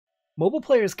Mobile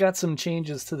players got some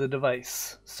changes to the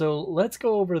device, so let's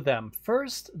go over them.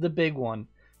 First, the big one.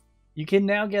 You can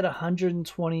now get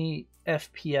 120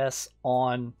 FPS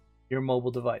on your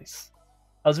mobile device.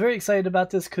 I was very excited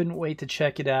about this, couldn't wait to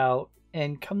check it out,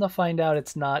 and come to find out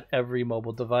it's not every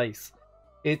mobile device.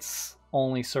 It's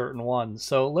only certain ones.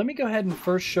 So let me go ahead and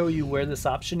first show you where this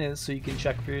option is so you can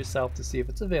check for yourself to see if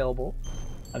it's available.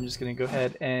 I'm just going to go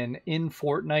ahead and in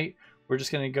Fortnite, we're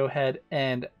just going to go ahead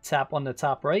and tap on the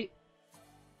top right.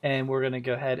 And we're going to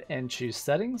go ahead and choose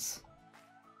settings.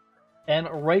 And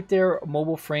right there,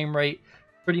 mobile frame rate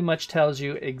pretty much tells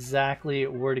you exactly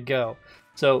where to go.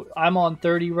 So I'm on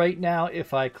 30 right now.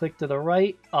 If I click to the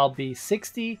right, I'll be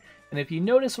 60. And if you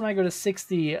notice when I go to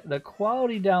 60, the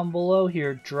quality down below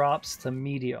here drops to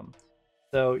medium.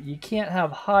 So you can't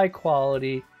have high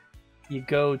quality. You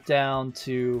go down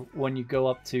to when you go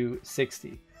up to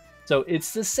 60. So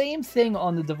it's the same thing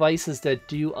on the devices that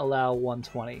do allow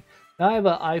 120. Now I have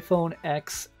an iPhone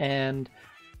X and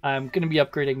I'm going to be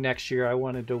upgrading next year. I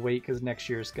wanted to wait because next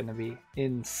year is going to be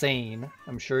insane.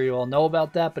 I'm sure you all know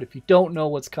about that, but if you don't know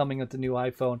what's coming with the new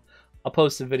iPhone, I'll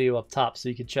post a video up top so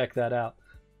you can check that out.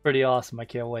 Pretty awesome. I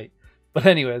can't wait. But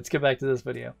anyway, let's get back to this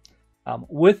video.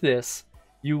 With this,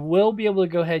 you will be able to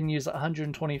go ahead and use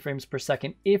 120 frames per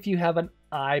second if you have an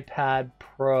iPad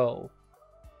Pro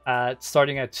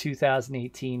starting at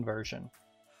 2018 version.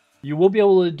 You will be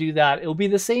able to do that. It'll be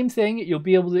the same thing. You'll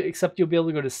be able to, except you'll be able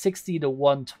to go to 60 to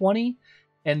 120,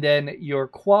 and then your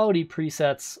quality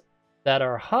presets that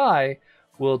are high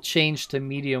will change to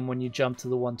medium when you jump to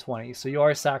the 120. So you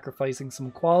are sacrificing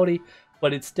some quality,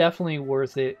 but it's definitely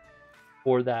worth it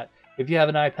for that. If you have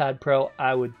an iPad Pro,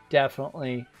 I would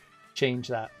definitely change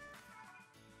that.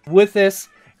 With this,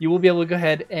 you will be able to go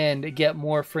ahead and get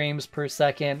more frames per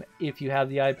second if you have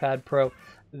the iPad Pro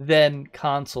than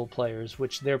console players,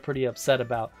 which they're pretty upset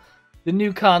about. The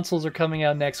new consoles are coming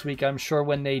out next week. I'm sure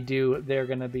when they do, they're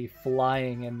going to be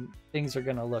flying and things are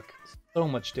going to look so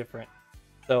much different.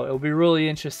 So it'll be really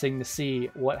interesting to see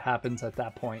what happens at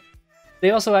that point.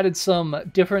 They also added some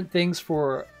different things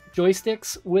for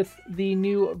joysticks with the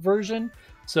new version,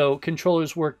 so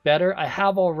controllers work better. I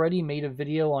have already made a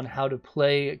video on how to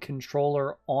play a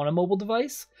controller on a mobile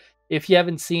device. If you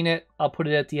haven't seen it, I'll put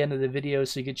it at the end of the video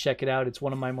so you can check it out. It's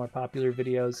one of my more popular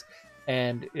videos,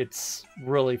 and it's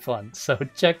really fun. So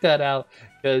check that out,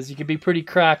 because you can be pretty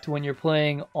cracked when you're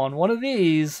playing on one of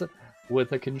these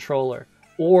with a controller.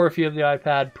 Or if you have the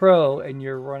iPad Pro and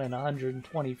you're running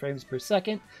 120 frames per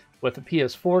second with a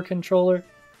PS4 controller,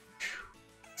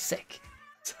 sick.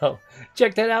 So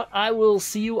check that out. I will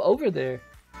see you over there.